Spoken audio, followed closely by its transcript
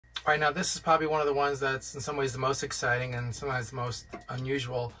right now, this is probably one of the ones that's in some ways the most exciting and sometimes the most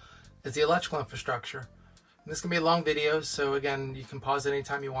unusual, is the electrical infrastructure. And this can be a long video, so again, you can pause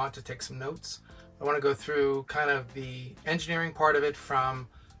anytime you want to take some notes. I want to go through kind of the engineering part of it from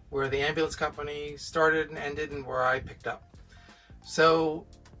where the ambulance company started and ended and where I picked up. So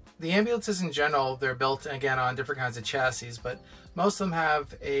the ambulances in general, they're built again on different kinds of chassis, but most of them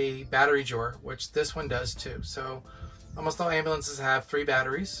have a battery drawer, which this one does too. So almost all ambulances have 3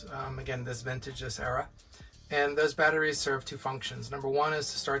 batteries. Again, this vintage, this era. And those batteries serve 2 functions. Number one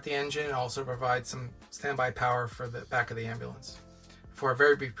is to start the engine and also provide some standby power for the back of the ambulance for a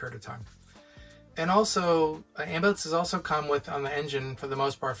very brief period of time. And also, ambulances also come with, on the engine, for the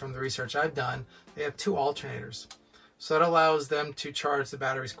most part from the research I've done, they have 2 alternators. So that allows them to charge the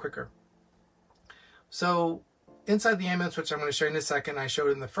batteries quicker. So inside the ambulance, which I'm going to show you in a second, I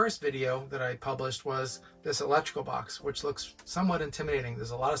showed in the first video that I published, was this electrical box, which looks somewhat intimidating.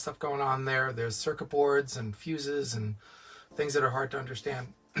 There's a lot of stuff going on there. There's circuit boards and fuses and things that are hard to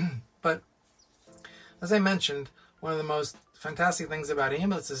understand. But as I mentioned, one of the most fantastic things about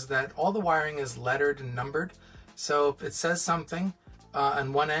ambulances is that all the wiring is lettered and numbered. So if it says something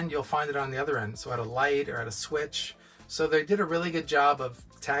on one end, you'll find it on the other end. So at a light or at a switch. So they did a really good job of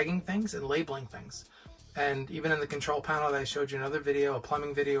tagging things and labeling things. And even in the control panel that I showed you in another video, a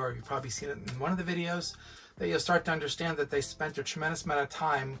plumbing video, or you've probably seen it in one of the videos, that you'll start to understand that they spent a tremendous amount of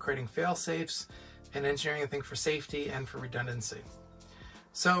time creating fail-safes and engineering a thing for safety and for redundancy.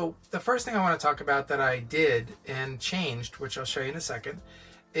 So the first thing I want to talk about that I did and changed, which I'll show you in a second,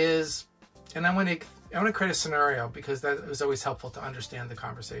 is, and I want to create a scenario because that is always helpful to understand the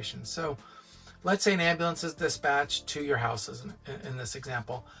conversation. So let's say an ambulance is dispatched to your house in this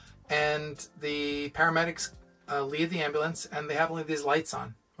example, and the paramedics leave the ambulance and they happen to leave these lights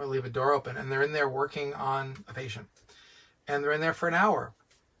on or leave a door open, and they're in there working on a patient, and they're in there for an hour,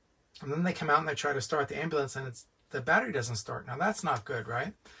 and then they come out and they try to start the ambulance and the battery doesn't start. Now that's not good,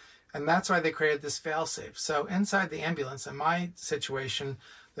 right? And that's why they created this fail-safe. So inside the ambulance, in my situation,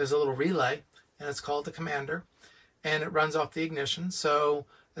 there's a little relay, and it's called the commander, and it runs off the ignition. So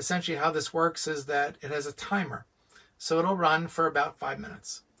essentially how this works is that it has a timer. So it'll run for about 5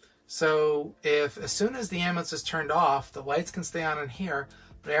 minutes. So if as soon as the ambulance is turned off, the lights can stay on in here,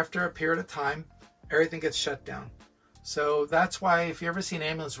 but after a period of time, everything gets shut down. So that's why if you ever see an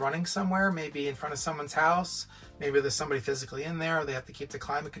ambulance running somewhere, maybe in front of someone's house, maybe there's somebody physically in there, or they have to keep the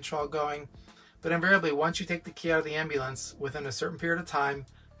climate control going. But invariably, once you take the key out of the ambulance, within a certain period of time,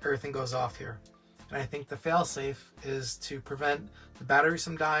 everything goes off here. And I think the fail-safe is to prevent the batteries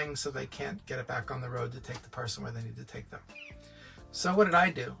from dying so they can't get it back on the road to take the person where they need to take them. So what did I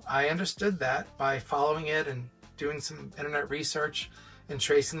do? I understood that by following it and doing some internet research and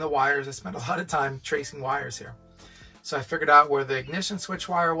tracing the wires. I spent a lot of time tracing wires here. So I figured out where the ignition switch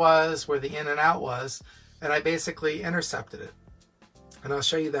wire was, where the in and out was, and I basically intercepted it. And I'll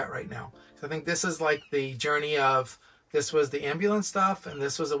show you that right now. So I think this is like the journey of, this was the ambulance stuff, and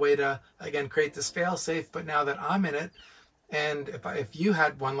this was a way to, again, create this fail-safe, but now that I'm in it, and if you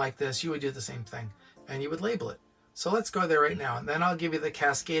had one like this, you would do the same thing, and you would label it. So let's go there right now, and then I'll give you the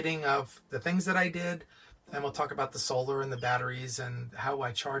cascading of the things that I did, and we'll talk about the solar and the batteries and how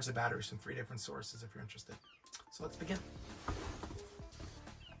I charge the batteries from 3 different sources if you're interested. So let's begin.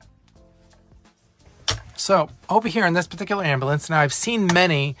 So over here in this particular ambulance, now I've seen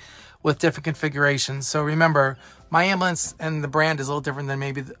many with different configurations. So remember, my ambulance and the brand is a little different than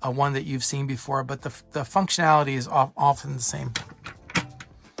maybe a one that you've seen before, but the functionality is often the same.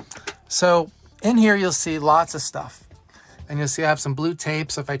 So in here, you'll see lots of stuff. And you'll see I have some blue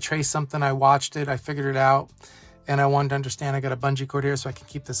tape. So if I trace something, I watched it, I figured it out, and I wanted to understand. I got a bungee cord here so I can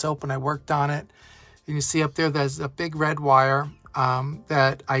keep this open. I worked on it. And you see up there, there's a big red wire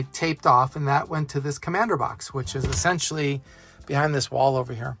that I taped off, and that went to this commander box, which is essentially behind this wall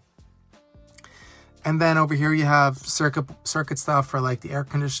over here. And then over here you have circuit stuff for like the air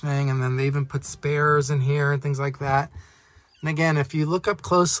conditioning, and then they even put spares in here and things like that. And again, if you look up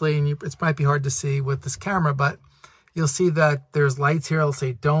closely, and it might be hard to see with this camera, but you'll see that there's lights here. It'll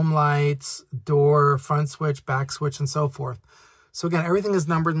say dome lights, door, front switch, back switch, and so forth. So again, everything is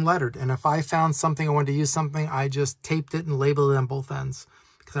numbered and lettered. And if I found something, I wanted to use something, I just taped it and labeled it on both ends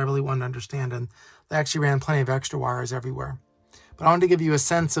because I really wanted to understand. And they actually ran plenty of extra wires everywhere. But I wanted to give you a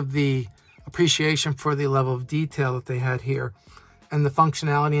sense of the appreciation for the level of detail that they had here and the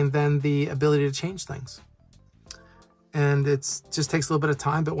functionality, and then the ability to change things. And it just takes a little bit of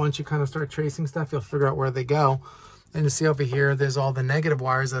time, but once you kind of start tracing stuff, you'll figure out where they go. And you see over here, there's all the negative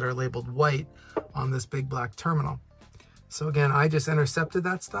wires that are labeled white on this big black terminal. So again, I just intercepted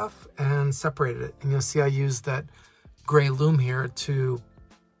that stuff and separated it. And you'll see I used that gray loom here to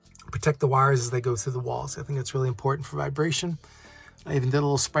protect the wires as they go through the walls. I think it's really important for vibration. I even did a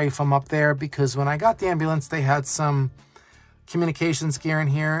little spray foam up there because when I got the ambulance, they had some communications gear in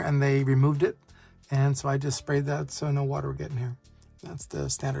here and they removed it. And so I just sprayed that so no water would get in here. That's the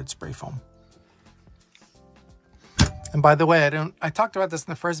standard spray foam. And by the way, I talked about this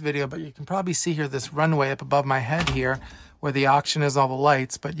in the first video, but you can probably see here this runway up above my head here where the auction is all the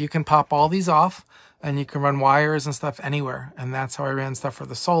lights, but you can pop all these off and you can run wires and stuff anywhere. And that's how I ran stuff for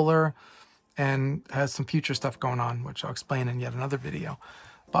the solar and has some future stuff going on, which I'll explain in yet another video.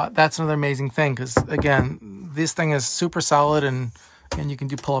 But that's another amazing thing because, again, this thing is super solid and you can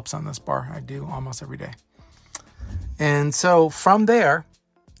do pull-ups on this bar. I do almost every day. And so from there,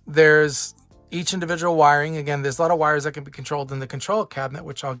 there's each individual wiring. Again, there's a lot of wires that can be controlled in the control cabinet,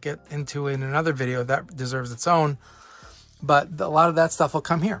 which I'll get into in another video. That deserves its own. But a lot of that stuff will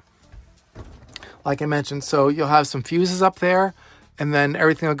come here. Like I mentioned, so you'll have some fuses up there, and then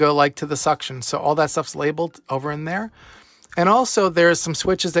everything will go like to the suction. So all that stuff's labeled over in there. And also there's some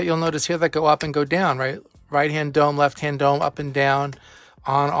switches that you'll notice here that go up and go down, right? Right-hand dome, left-hand dome, up and down,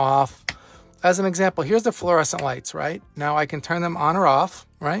 on, off. As an example, here's the fluorescent lights, right? Now I can turn them on or off,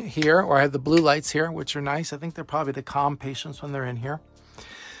 right? Here, or I have the blue lights here, which are nice. I think they're probably to calm patients when they're in here.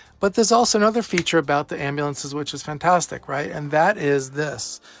 But there's also another feature about the ambulances, which is fantastic, right? And that is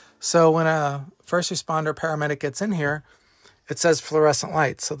this. So when a first responder paramedic gets in here, it says fluorescent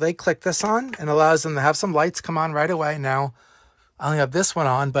lights. So they click this on and allows them to have some lights come on right away. Now, I only have this one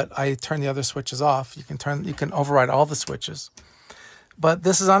on, but I turn the other switches off. You can override all the switches. But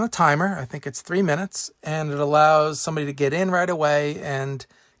this is on a timer. I think it's 3 minutes, and it allows somebody to get in right away and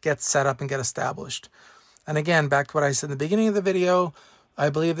get set up and get established. And again, back to what I said in the beginning of the video, I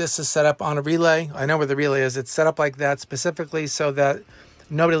believe this is set up on a relay. I know where the relay is. It's set up like that specifically so that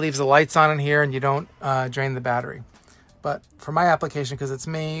nobody leaves the lights on in here and you don't drain the battery. But for my application, because it's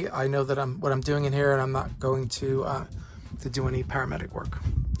me, I know that what I'm doing in here, and I'm not going to do any paramedic work.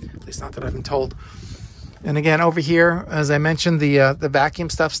 At least not that I've been told. And again, over here, as I mentioned, the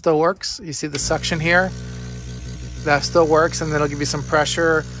vacuum stuff still works. You see the suction here? That still works, and that'll give you some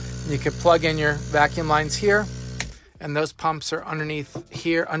pressure. You can plug in your vacuum lines here, and those pumps are underneath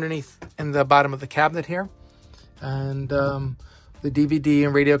here, underneath in the bottom of the cabinet here. And the DVD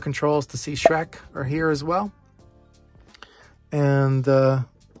and radio controls to see Shrek are here as well. And the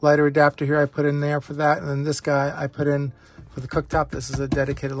lighter adapter here I put in there for that. And then this guy I put in for the cooktop. This is a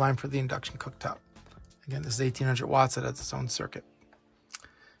dedicated line for the induction cooktop. Again, this is 1800 watts. It has its own circuit.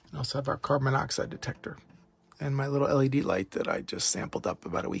 And also have our carbon monoxide detector. And my little LED light that I just sampled up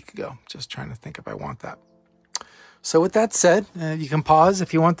about a week ago. Just trying to think if I want that. So with that said, you can pause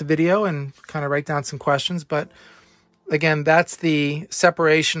if you want the video and kind of write down some questions. But again, that's the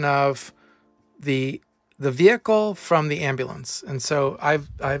separation of the vehicle from the ambulance. And so I've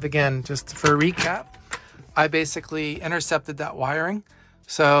again, just for a recap, I basically intercepted that wiring.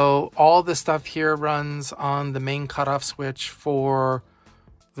 So all the stuff here runs on the main cutoff switch for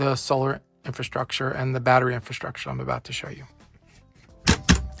the solar infrastructure and the battery infrastructure I'm about to show you.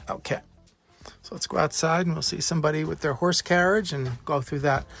 Okay, so let's go outside and we'll see somebody with their horse carriage and go through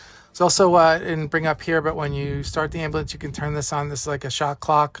that. It's also, I didn't bring up here, but when you start the ambulance, you can turn this on. This is like a shot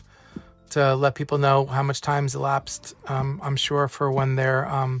clock to let people know how much time's elapsed, I'm sure, for when they're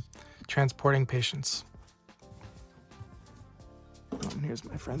transporting patients. And here's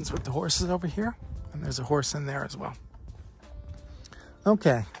my friends with the horses over here. And there's a horse in there as well.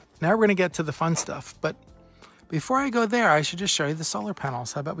 Okay, now we're going to get to the fun stuff. But before I go there, I should just show you the solar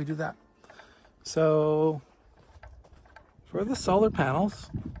panels. How about we do that? So for the solar panels,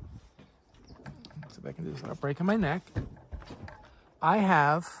 let's see if I can do this without breaking my neck. I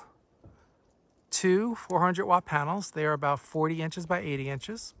have two 400-watt panels. They are about 40 inches by 80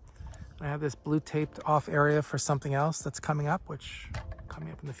 inches. I have this blue taped off area for something else that's coming up, which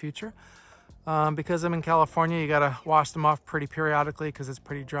coming up in the future. Because I'm in California, you gotta wash them off pretty periodically because it's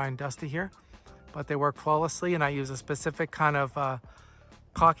pretty dry and dusty here. But they work flawlessly, and I use a specific kind of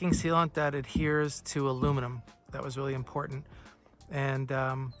caulking sealant that adheres to aluminum. That was really important. And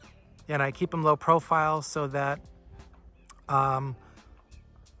I keep them low profile so that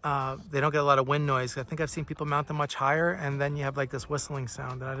they don't get a lot of wind noise. I think I've seen people mount them much higher, and then you have like this whistling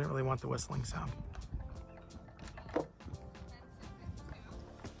sound, and I didn't really want the whistling sound.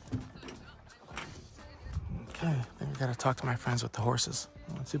 Okay, I think we gotta talk to my friends with the horses.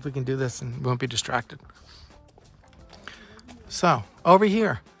 Let's see if we can do this and we won't be distracted. So, over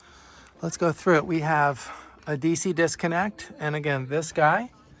here, let's go through it. We have a DC disconnect, and again, this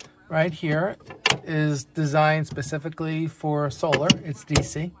guy right here is designed specifically for solar. It's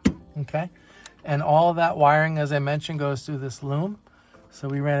DC, okay? And all of that wiring, as I mentioned, goes through this loom. So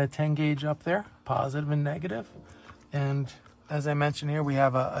we ran a 10 gauge up there, positive and negative. And as I mentioned here, we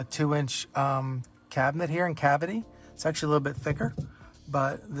have a 2-inch cabinet here in cavity. It's actually a little bit thicker,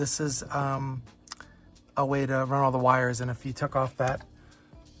 but this is a way to run all the wires. And if you took off that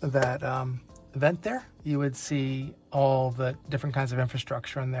vent there, you would see all the different kinds of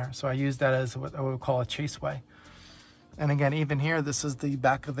infrastructure in there. So I use that as what I would call a chaseway. And again, even here, this is the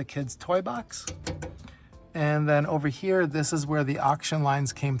back of the kid's toy box. And then over here, this is where the auction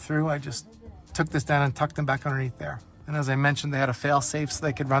lines came through. I just took this down and tucked them back underneath there. And as I mentioned, they had a fail safe so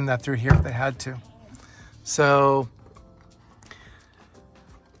they could run that through here if they had to. So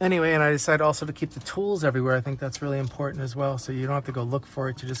anyway, and I decided also to keep the tools everywhere. I think that's really important as well. So you don't have to go look for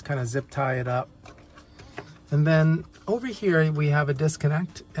it. You just kind of zip tie it up. And then over here, we have a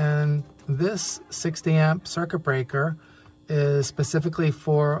disconnect. And this 60 amp circuit breaker is specifically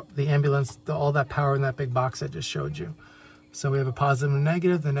for the ambulance, all that power in that big box I just showed you. So we have a positive and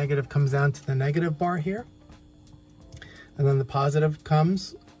negative. The negative comes down to the negative bar here. And then the positive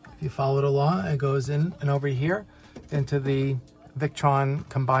comes, if you follow it along, it goes in and over here into the Victron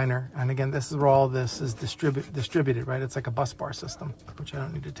combiner. And again, this is where all this is distributed, right? It's like a bus bar system, which I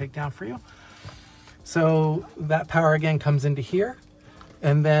don't need to take down for you. So that power again comes into here.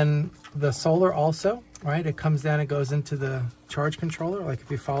 And then the solar also, right? It comes down, it goes into the charge controller. Like if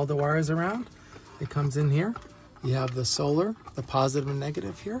you follow the wires around, it comes in here. You have the solar, the positive and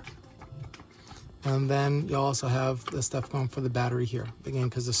negative here. And then you also have the stuff going for the battery here. Again,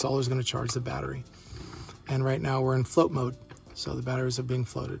 because the solar is going to charge the battery. And right now we're in float mode. So the batteries are being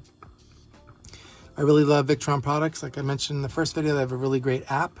floated. I really love Victron products. Like I mentioned in the first video, they have a really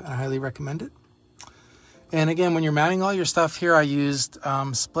great app and I highly recommend it. And again, when you're mounting all your stuff here, I used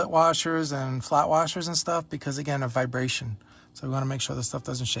split washers and flat washers and stuff because, again, of vibration. So we want to make sure the stuff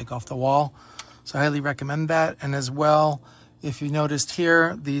doesn't shake off the wall. So I highly recommend that. And as well, if you noticed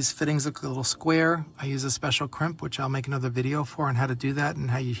here, these fittings look a little square. I use a special crimp, which I'll make another video for on how to do that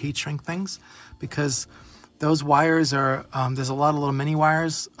and how you heat shrink things. Because those wires are, there's a lot of little mini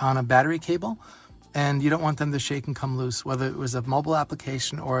wires on a battery cable. And you don't want them to shake and come loose, whether it was a mobile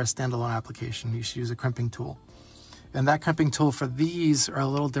application or a standalone application. You should use a crimping tool. And that crimping tool for these are a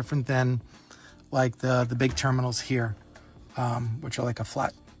little different than like the big terminals here, which are like a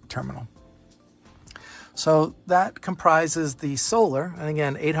flat terminal. So that comprises the solar. And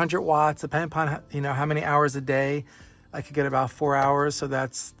again, 800 watts, depending upon how many hours a day. I could get about 4 hours. So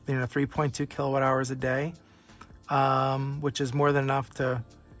that's 3.2 kilowatt hours a day, which is more than enough to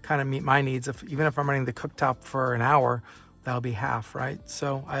kind of meet my needs. Even if I'm running the cooktop for an hour, that'll be half, right?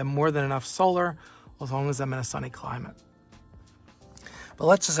 So I have more than enough solar as long as I'm in a sunny climate. But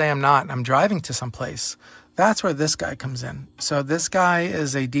let's just say I'm not, and I'm driving to some place. That's where this guy comes in. So this guy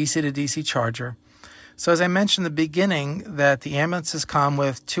is a DC to DC charger. So as I mentioned in the beginning, that the ambulances come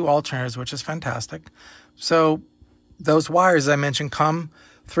with 2 alternators, which is fantastic. So those wires, as I mentioned, come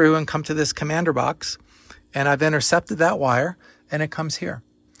through and come to this commander box, and I've intercepted that wire, and it comes here.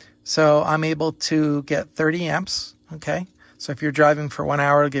 So I'm able to get 30 amps, okay? So if you're driving for 1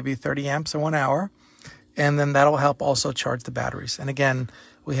 hour, it'll give you 30 amps in 1 hour. And then that'll help also charge the batteries. And again,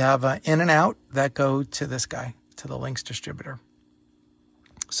 we have in and out that go to this guy, to the Lynx distributor.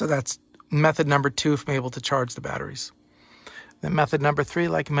 So that's method number 2 for me able to charge the batteries. Then method number 3,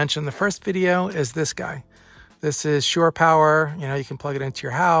 like I mentioned in the first video, is this guy. This is Shore Power. You can plug it into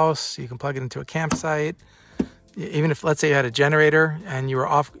your house. You can plug it into a campsite. Even if, let's say you had a generator and you were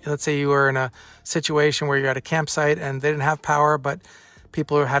off, let's say you were in a situation where you're at a campsite and they didn't have power, but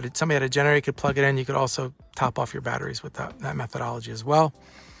somebody had a generator, you could plug it in. You could also top off your batteries with that methodology as well.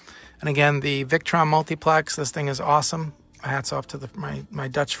 And again, the Victron multiplex, this thing is awesome. Hats off to my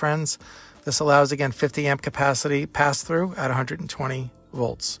Dutch friends. This allows, again, 50 amp capacity pass through at 120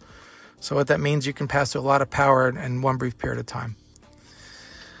 volts. So what that means, you can pass through a lot of power in one brief period of time.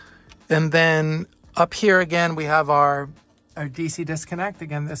 And then up here again, we have our DC disconnect.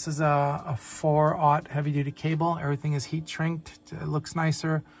 Again, this is a 4/0 heavy-duty cable. Everything is heat shrinked. It looks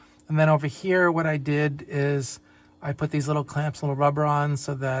nicer. And then over here, what I did is I put these little clamps, little rubber on,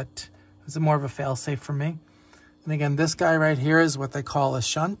 so that it's more of a fail-safe for me. And again, this guy right here is what they call a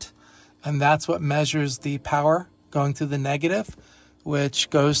shunt. And that's what measures the power going through the negative, which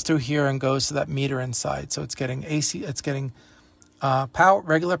goes through here and goes to that meter inside. So it's getting AC, it's getting power,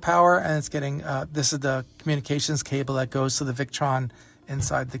 regular power, and it's getting, this is the communications cable that goes to the Victron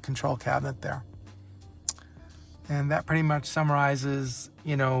inside the control cabinet there. And that pretty much summarizes,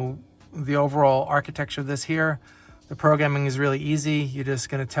 the overall architecture of this here. The programming is really easy. You're just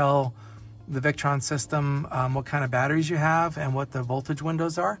going to tell the Victron system what kind of batteries you have and what the voltage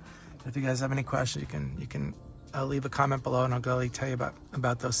windows are. If you guys have any questions, you can leave a comment below and I'll gladly tell you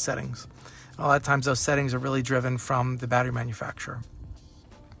about those settings. A lot of times those settings are really driven from the battery manufacturer.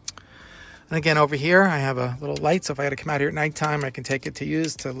 And again, over here, I have a little light, so if I had to come out here at nighttime, I can take it to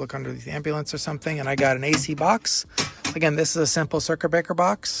use to look under the ambulance or something. And I got an AC box. Again, this is a simple circuit breaker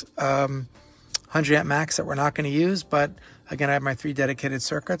box, 100 amp max that we're not going to use. But again, I have my 3 dedicated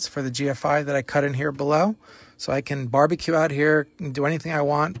circuits for the GFI that I cut in here below. So I can barbecue out here and do anything I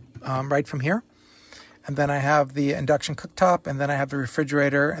want right from here. And then I have the induction cooktop, and then I have the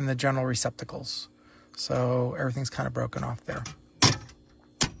refrigerator and the general receptacles. So everything's kind of broken off there.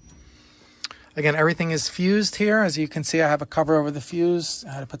 Again, everything is fused here. As you can see, I have a cover over the fuse.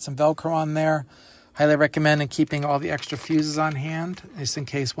 I had to put some Velcro on there. Highly recommend keeping all the extra fuses on hand, just in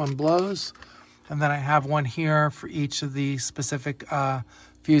case one blows. And then I have one here for each of the specific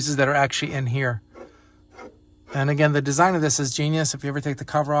fuses that are actually in here. And again, the design of this is genius. If you ever take the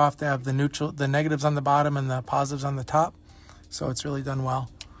cover off, they have the negatives on the bottom and the positives on the top. So it's really done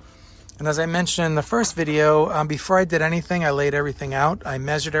well. And as I mentioned in the first video, before I did anything, I laid everything out. I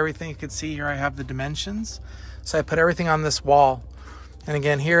measured everything. You can see here I have the dimensions. So I put everything on this wall. And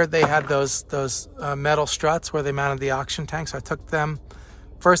again, here they had those metal struts where they mounted the oxygen tank. So I took them.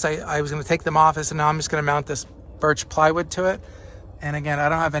 First, I was going to take them off. I said, no, I'm just going to mount this birch plywood to it. And again, I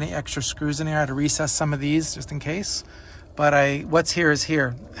don't have any extra screws in here. I had to recess some of these just in case. But what's here is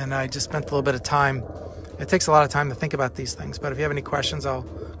here. And I just spent a little bit of time. It takes a lot of time to think about these things. But if you have any questions, I'll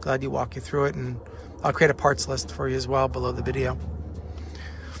gladly walk you through it. And I'll create a parts list for you as well below the video.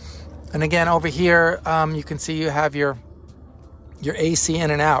 And again, over here, you can see you have your AC in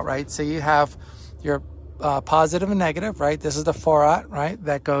and out, right? So you have your positive and negative, right? This is the 4-aught, right?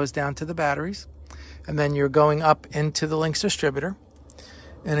 That goes down to the batteries. And then you're going up into the Lynx distributor.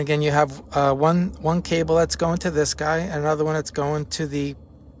 And again, you have one cable that's going to this guy and another one that's going to the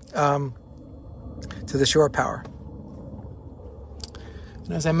shore power.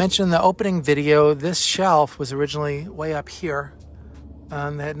 And as I mentioned in the opening video, this shelf was originally way up here. They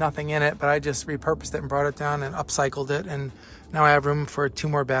had nothing in it, but I just repurposed it and brought it down and upcycled it. And now I have room for 2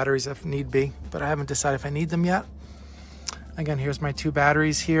 more batteries if need be, but I haven't decided if I need them yet. Again, here's my 2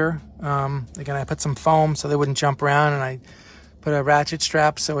 batteries here. Again, I put some foam so they wouldn't jump around, and I put a ratchet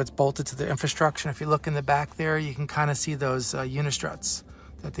strap so it's bolted to the infrastructure. If you look in the back there, you can kind of see those unistruts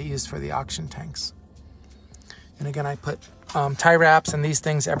that they used for the oxygen tanks. And again, I put tie wraps and these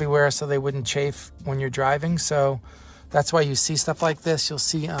things everywhere so they wouldn't chafe when you're driving. So that's why you see stuff like this. You'll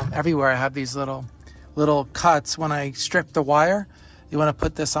see everywhere I have these little cuts. When I strip the wire, you want to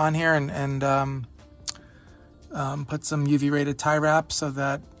put this on here and put some UV rated tie wrap so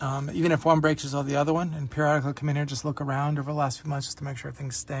that even if one breaks, there's all the other one. And periodically come in here, just look around over the last few months just to make sure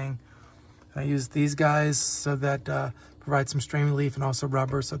everything's staying. And I use these guys so that provide some strain relief and also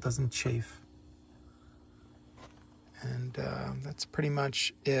rubber so it doesn't chafe. And that's pretty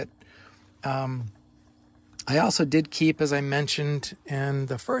much it. I also did keep, as I mentioned in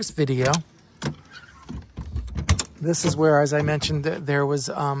the first video, this is where, as I mentioned, there was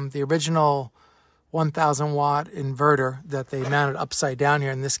the original 1,000 watt inverter that they mounted upside down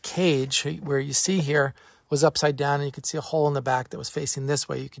here. And this cage where you see here was upside down, and you could see a hole in the back that was facing this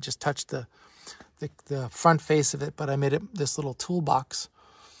way. You could just touch the front face of it, but I made it this little toolbox.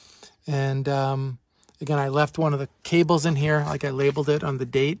 And again, I left one of the cables in here, like I labeled it on the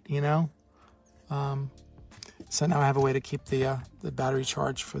date, you know. So now I have a way to keep the battery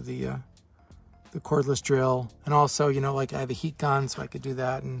charged for the cordless drill. And also, you know, like I have a heat gun, so I could do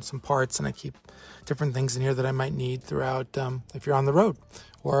that, and some parts, and I keep different things in here that I might need throughout if you're on the road.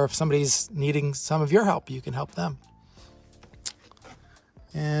 Or if somebody's needing some of your help, you can help them.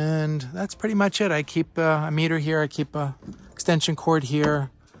 And that's pretty much it. I keep a meter here. I keep a extension cord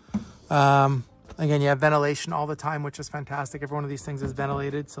here. Again, you have ventilation all the time, which is fantastic. Every one of these things is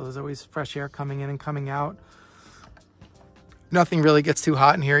ventilated, so there's always fresh air coming in and coming out. Nothing really gets too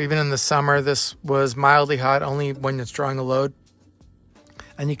hot in here. Even in the summer, this was mildly hot, only when it's drawing a load.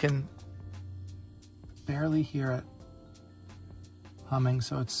 And you can barely hear it humming,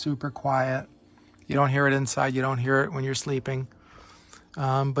 so it's super quiet. You don't hear it inside. You don't hear it when you're sleeping.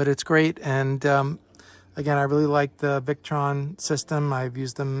 But it's great. And again, I really like the Victron system. I've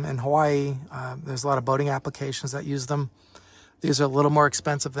used them in Hawaii. There's a lot of boating applications that use them. These are a little more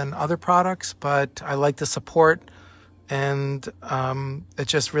expensive than other products, but I like the support, and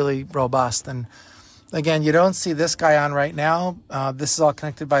it's just really robust. And again, you don't see this guy on right now. This is all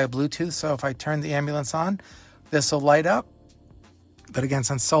connected by a Bluetooth, so if I turn the ambulance on, this will light up. But again,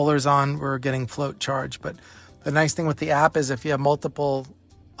 since solar's on, we're getting float charge. But the nice thing with the app is if you have multiple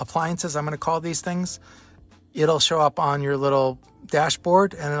appliances, I'm going to call these things, it'll show up on your little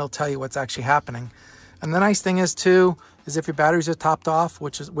dashboard and it'll tell you what's actually happening. And the nice thing is too, is if your batteries are topped off,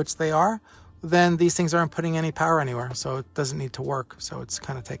 which they are, then these things aren't putting any power anywhere. So it doesn't need to work. So it's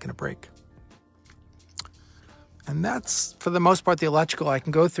kind of taking a break. And that's, for the most part, the electrical. I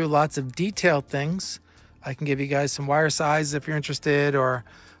can go through lots of detailed things. I can give you guys some wire sizes if you're interested, or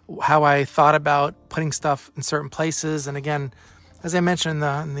how I thought about putting stuff in certain places. And again, as I mentioned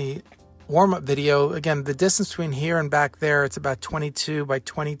in the warm-up video, again, the distance between here and back there, it's about 22 by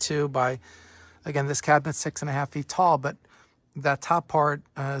 22 by, again, this cabinet's 6.5 feet tall, but that top part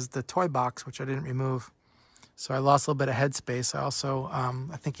is the toy box, which I didn't remove. So I lost a little bit of headspace. I also,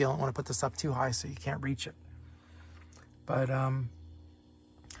 I think you don't want to put this up too high so you can't reach it. But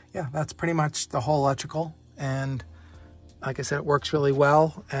yeah, that's pretty much the whole electrical. And like I said, it works really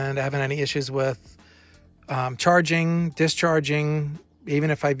well, and I haven't had any issues with charging, discharging.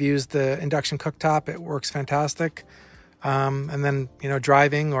 Even if I've used the induction cooktop, it works fantastic. And then, you know,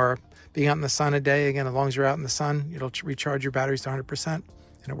 driving or being out in the sun a day, again, as long as you're out in the sun, it'll recharge your batteries to 100%, and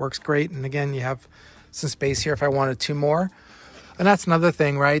it works great. And again, you have some space here if I wanted 2 more. And that's another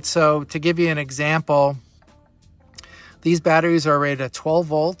thing, right? So to give you an example, these batteries are rated at 12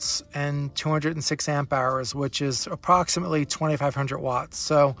 volts and 206 amp hours, which is approximately 2,500 watts.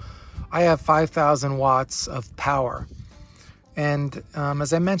 So I have 5,000 watts of power. And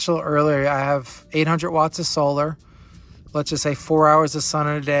as I mentioned earlier, I have 800 watts of solar. Let's just say 4 hours of sun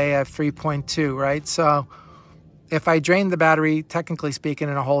in a day, I have 3.2, right? So if I drain the battery, technically speaking,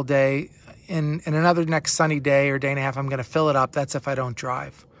 in a whole day, in another next sunny day or day and a half, I'm going to fill it up. That's if I don't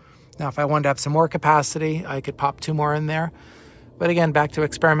drive. Now, if I wanted to have some more capacity, I could pop 2 more in there. But again, back to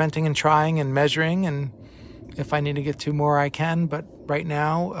experimenting and trying and measuring. And if I need to get 2 more, I can. But right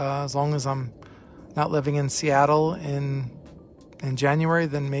now, as long as I'm not living in Seattle in January,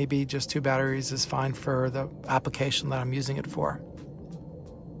 then maybe just 2 batteries is fine for the application that I'm using it for.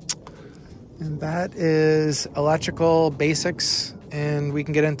 And that is electrical basics. And we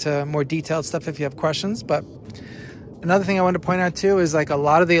can get into more detailed stuff if you have questions. But another thing I wanted to point out too is, like, a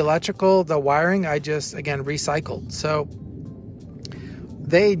lot of the electrical, the wiring, I just, again, recycled. So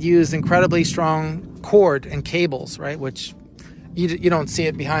they used incredibly strong cord and cables, right? Which you don't see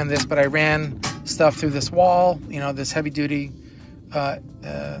it behind this, but I ran stuff through this wall, you know, this heavy duty,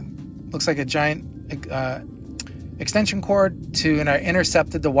 looks like a giant extension cord and I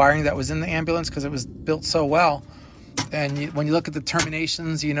intercepted the wiring that was in the ambulance because it was built so well. And when you look at the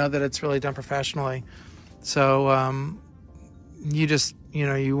terminations, you know that it's really done professionally. So you just, you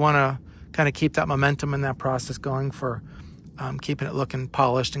know, you want to kind of keep that momentum and that process going for keeping it looking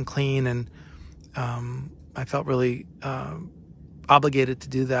polished and clean. And I felt really obligated to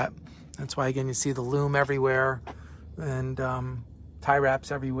do that. That's why, again, you see the loom everywhere and tie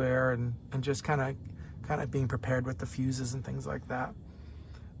wraps everywhere, and just kind of being prepared with the fuses and things like that.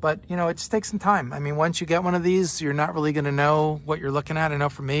 But, you know, it just takes some time. I mean, once you get one of these, you're not really going to know what you're looking at. I know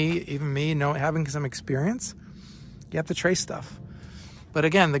for me, even me, having some experience, you have to trace stuff. But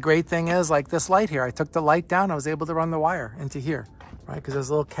again, the great thing is, like this light here, I took the light down, I was able to run the wire into here, right? Because there's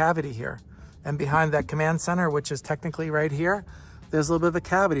a little cavity here. And behind that command center, which is technically right here, there's a little bit of a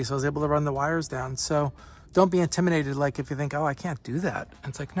cavity, so I was able to run the wires down. So don't be intimidated, like if you think, oh, I can't do that.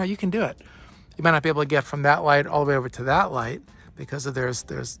 And it's like, no, you can do it. You might not be able to get from that light all the way over to that light, because of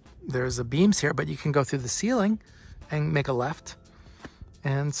there's a beams here, but you can go through the ceiling and make a left.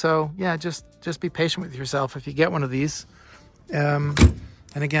 And so, yeah, just be patient with yourself if you get one of these. And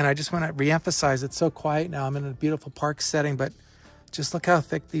again, I just want to reemphasize, it's so quiet now. I'm in a beautiful park setting, but just look how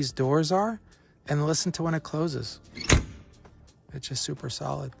thick these doors are and listen to when it closes. It's just super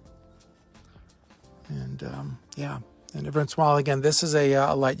solid. And yeah, and every once in a while, again, this is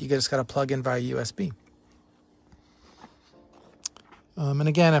a light you just got to plug in via USB. And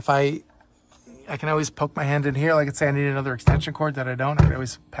again, if I can always poke my hand in here. Like I say, I need another extension cord that I don't. I can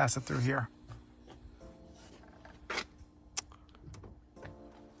always pass it through here.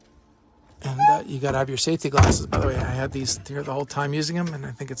 And you got to have your safety glasses. By the way, I had these here the whole time using them, and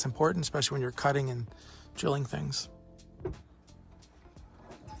I think it's important, especially when you're cutting and drilling things.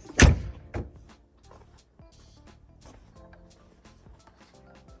 Give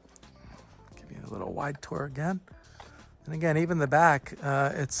you a little wide tour again. And again, even the back,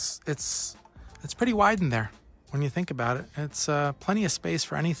 it's pretty wide in there when you think about it. It's plenty of space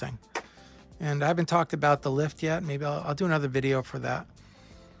for anything. And I haven't talked about the lift yet. Maybe I'll do another video for that.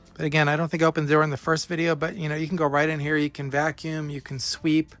 But again, I don't think I opened the door in the first video, but you know, you can go right in here, you can vacuum, you can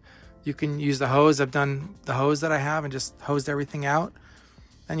sweep, you can use the hose. I've done the hose that I have and just hosed everything out.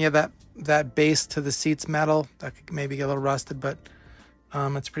 And you have that base to the seat's metal that could maybe get a little rusted, but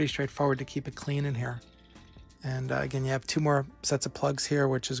it's pretty straightforward to keep it clean in here. And again, you have 2 more sets of plugs here,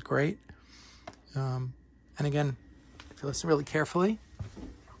 which is great. And again, if you listen really carefully,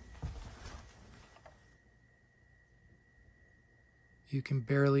 you can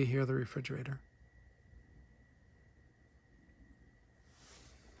barely hear the refrigerator.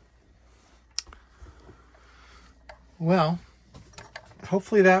 Well,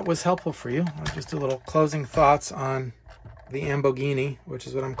 hopefully that was helpful for you. I'll just do a little closing thoughts on the Lamborghini, which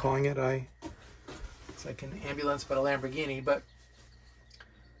is what I'm calling it. It's like an ambulance, but a Lamborghini. But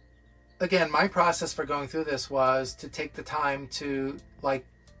again, my process for going through this was to take the time to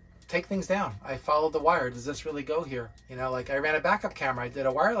take things down. I followed the wire. Does this really go here? You know, like I ran a backup camera. I did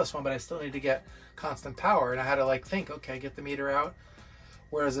a wireless one, but I still need to get constant power. And I had to think, okay, get the meter out.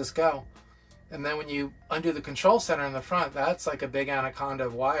 Where does this go? And then when you undo the control center in the front, that's like a big anaconda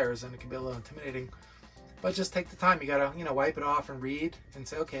of wires, and it can be a little intimidating. But just take the time. You gotta, wipe it off and read and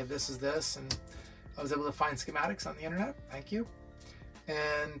say, okay, this is this. And I was able to find schematics on the internet. Thank you.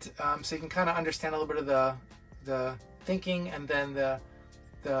 And so you can kind of understand a little bit of the thinking, and then the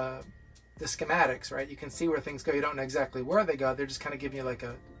schematics, right? You can see where things go. You don't know exactly where they go. They're just kind of giving you like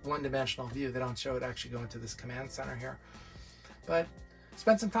a one-dimensional view. They don't show it actually going to this command center here. But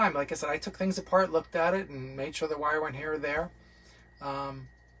spend some time. Like I said, I took things apart, looked at it, and made sure the wire went here or there. I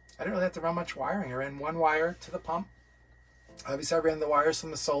didn't really have to run much wiring. I ran one wire to the pump. Obviously, I ran the wires from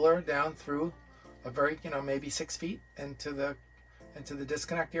the solar down through a very, maybe 6 feet into the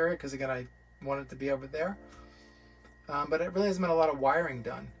disconnect area, because again, I wanted to be over there. But it really hasn't been a lot of wiring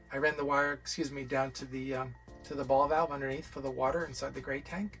done. I ran the wire, down to the ball valve underneath for the water inside the gray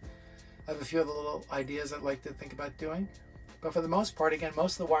tank. I have a few other little ideas I'd like to think about doing. But for the most part, again,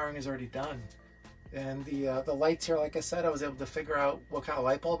 most of the wiring is already done. And the lights here, like I said, I was able to figure out what kind of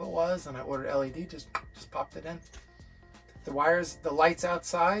light bulb it was, and I ordered LED, just popped it in. The wires, the lights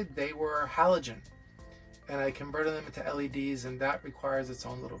outside, they were halogen. And I converted them into LEDs, and that requires its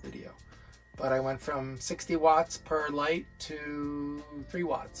own little video. But I went from 60 watts per light to 3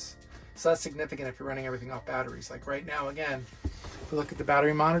 watts. So that's significant if you're running everything off batteries. Like right now, again, if you look at the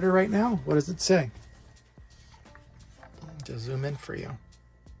battery monitor right now, what does it say? Just zoom in for you.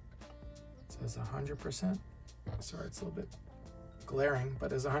 It says 100%. Sorry, it's a little bit glaring,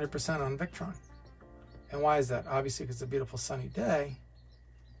 but it's 100% on Victron. And why is that? Obviously, because it's a beautiful sunny day.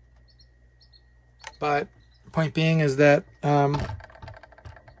 But the point being is that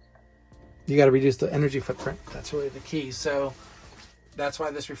you got to reduce the energy footprint. That's really the key. So that's why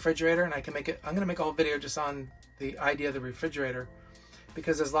this refrigerator, and I can make it, I'm going to make a whole video just on the idea of the refrigerator,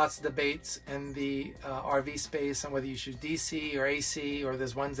 because there's lots of debates in the RV space on whether you should DC or AC, or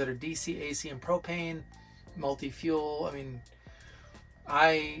there's ones that are DC, AC, and propane, multi-fuel. I mean,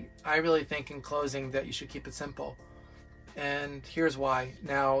 I really think in closing that you should keep it simple. And here's why.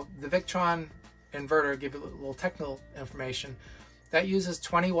 Now, the Victron inverter, give you a little technical information, that uses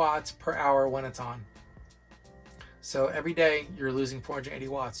 20 watts per hour when it's on. So every day you're losing 480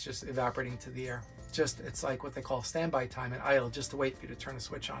 watts just evaporating to the air. It's like what they call standby time and idle, just to wait for you to turn the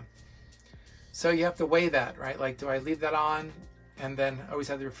switch on. So you have to weigh that, right? Like, do I leave that on and then always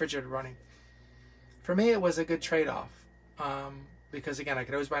have the refrigerator running? For me, it was a good trade-off, because again, I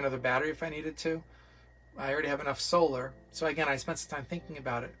could always buy another battery if I needed to. I already have enough solar. So again, I spent some time thinking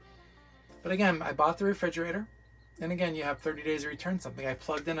about it. But again, I bought the refrigerator, and again, you have 30 days to return something. I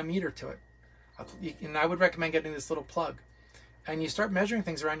plugged in a meter to it. And I would recommend getting this little plug. And you start measuring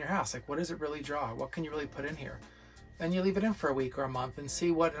things around your house. Like, what does it really draw? What can you really put in here? Then you leave it in for a week or a month and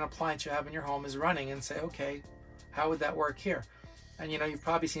see what an appliance you have in your home is running, and say, okay, how would that work here? And you've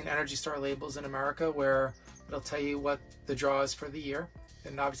probably seen Energy Star labels in America where it'll tell you what the draw is for the year.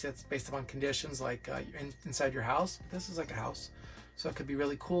 And obviously that's based upon conditions like inside your house. This is like a house. So it could be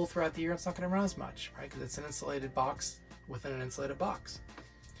really cool throughout the year. It's not going to run as much, right? Because it's an insulated box within an insulated box.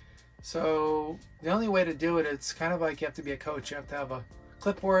 So the only way to do it, it's kind of like you have to be a coach. You have to have a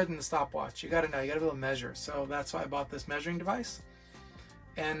clipboard and a stopwatch. You got to know. You got to be able to measure. So that's why I bought this measuring device.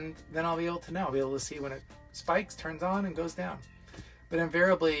 And then I'll be able to know. I'll be able to see when it spikes, turns on, and goes down. But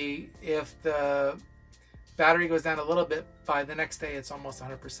invariably, if the battery goes down a little bit, by the next day, it's almost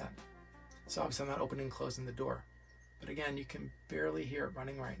 100%. So obviously I'm not opening and closing the door. But again, you can barely hear it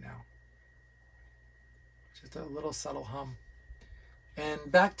running right now. Just a little subtle hum. And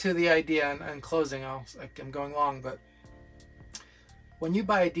back to the idea and closing, I'm going long, but when you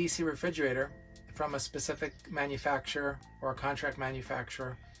buy a DC refrigerator from a specific manufacturer or a contract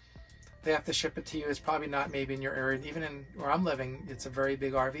manufacturer, they have to ship it to you. It's probably not maybe in your area. Even in where I'm living, it's a very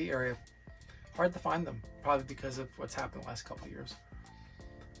big RV area. Hard to find them, probably because of what's happened the last couple of years.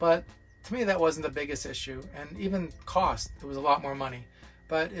 But to me, that wasn't the biggest issue. And even cost, it was a lot more money.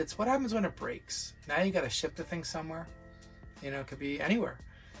 But it's what happens when it breaks. Now you got to ship the thing somewhere. It could be anywhere.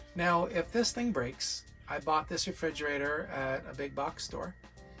 Now, if this thing breaks, I bought this refrigerator at a big box store.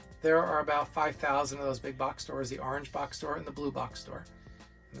 There are about 5,000 of those big box stores, the orange box store and the blue box store.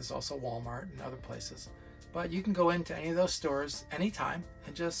 And there's also Walmart and other places. But you can go into any of those stores anytime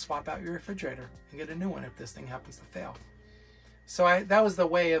and just swap out your refrigerator and get a new one if this thing happens to fail. So that was the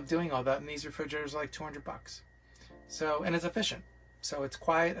way of doing all that, and these refrigerators are like 200 bucks. So, and it's efficient. So it's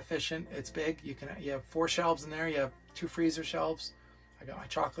quiet, efficient, it's big. You have 4 shelves in there, you have 2 freezer shelves. I got my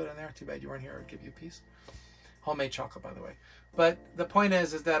chocolate in there. Too bad you weren't here, I'd give you a piece. Homemade chocolate, by the way. But the point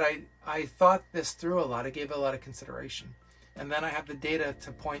is that I thought this through a lot. I gave it a lot of consideration. And then I have the data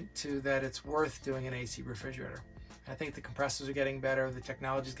to point to that it's worth doing an AC refrigerator. I think the compressors are getting better, the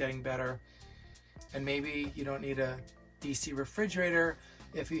technology is getting better, and maybe you don't need a DC refrigerator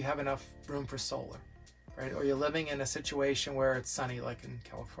if you have enough room for solar, right? Or you're living in a situation where it's sunny, like in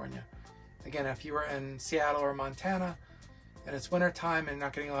California. Again, if you were in Seattle or Montana and it's winter time and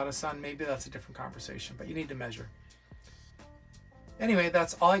not getting a lot of sun, maybe that's a different conversation, but you need to measure. Anyway,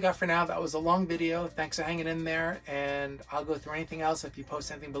 that's all I got for now. That was a long video. Thanks for hanging in there, and I'll go through anything else. If you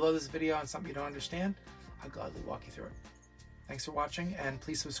post anything below this video on something you don't understand, I'll gladly walk you through it. Thanks for watching, and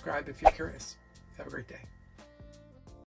please subscribe if you're curious. Have a great day.